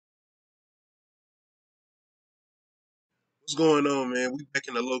What's going on, man? We back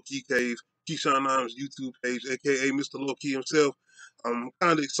in the Low Key Cave, Keyshawn Imes YouTube page, aka Mr. Low Key himself. I'm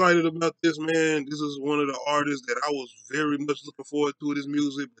kind of excited about this, man. This is one of the artists that I was very much looking forward to his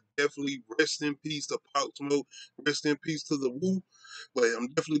music, but definitely rest in peace to Pop Smoke, rest in peace to the Woo. But I'm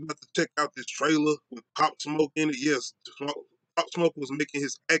definitely about to check out this trailer with Pop Smoke in it. Yes, Pop Smoke was making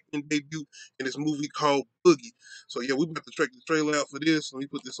his acting debut in this movie called Boogie. So yeah, we about to check the trailer out for this. Let me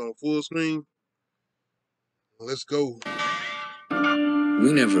put this on full screen. Let's go.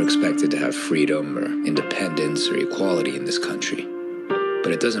 We never expected to have freedom or independence or equality in this country.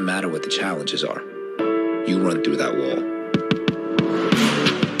 But it doesn't matter what the challenges are. You run through that wall.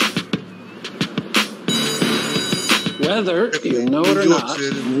 Whether you know it or not,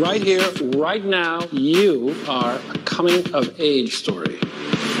 right here, right now, you are a coming-of-age story.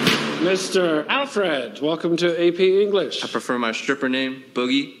 Mr. Alfred, welcome to AP English. I prefer my stripper name,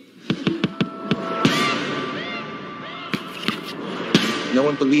 Boogie. No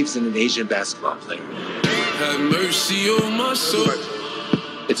one believes in an Asian basketball player. Have mercy on my soul.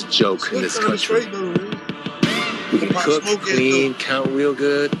 It's a joke in this country. We can cook, clean, count real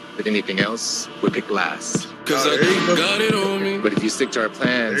good, but anything else, we pick last. Cause I got it on me. But if you stick to our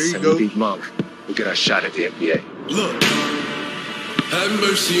plans and we beat Monk, we'll get our shot at the NBA. Look, have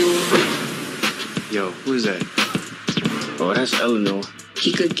mercy on me. Yo, who's that? Oh, that's Eleanor.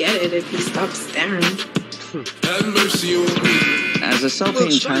 He could get it if he stopped staring. Have mercy on me. As a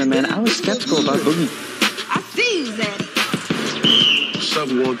self-hating Chinaman, I was skeptical about Boogie. I see you, Zaddy. What's up,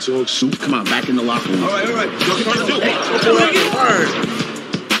 you want to talk soup? Come on, back in the locker room. All right.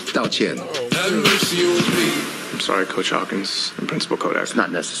 Have mercy on me. I'm sorry, Coach Hawkins and Principal Kodak. It's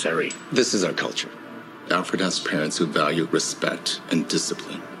not necessary. This is our culture. Alfred has parents who value respect and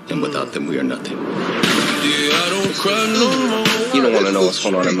discipline, and without them, we are nothing. Yeah, I don't cry no more. You don't want to know what's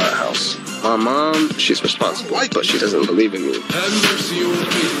going on in my house. My mom, she's responsible, but she doesn't believe in me. Have mercy on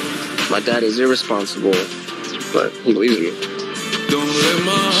me. My dad is irresponsible, but he believes in me. Don't let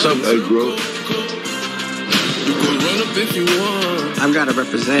my What's up, bro? You can run up if you want. I've got to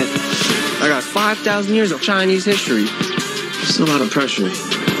represent. I got 5,000 years of Chinese history. It's a lot of pressure.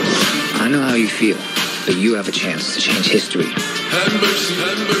 I know how you feel, but you have a chance to change history. Have mercy,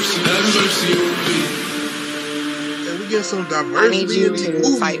 have mercy, have mercy on me. Get some diversity. I need you to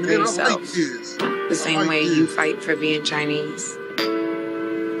movies, fight for man. yourself. The same way you fight for being Chinese.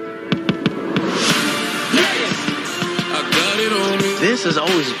 I got it on me. This has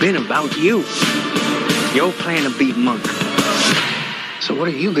always been about you. Your plan to beat Monk. So what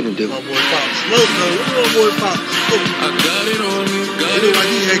are you gonna do? My boy Pop Smoke, though. Look at my boy Pop Smoke. I got it on me. Got It it look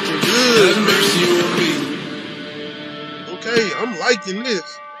like he acting good. Have mercy on me. Okay, I'm liking this.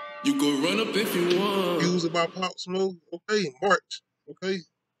 You can run up if you want. Views about Pop Smoke. Okay, March. Okay.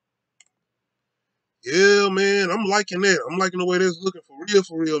 Yeah, man, I'm liking that. I'm liking the way that's looking for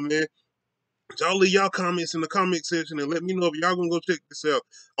real, man. Y'all leave y'all comments in the comment section and let me know if y'all gonna go check this out.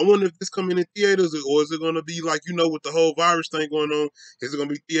 I wonder if this coming in theaters or is it gonna be like, with the whole virus thing going on, is it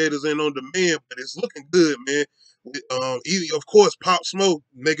gonna be theaters and on demand? But it's looking good, man. Even, of course, Pop Smoke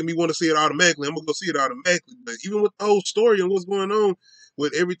making me want to see it automatically. I'm gonna go see it automatically. But even with the whole story and what's going on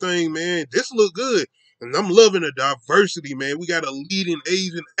with everything, man, this look good. And I'm loving the diversity, man. We got a leading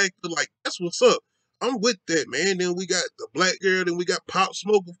Asian actor. Like, that's what's up. I'm with that, man. Then we got the black girl. Then we got Pop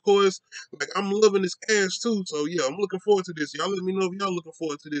Smoke, of course. Like, I'm loving this cast, too. So, yeah, I'm looking forward to this. Y'all let me know if y'all looking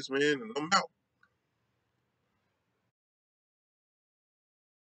forward to this, man. And I'm out.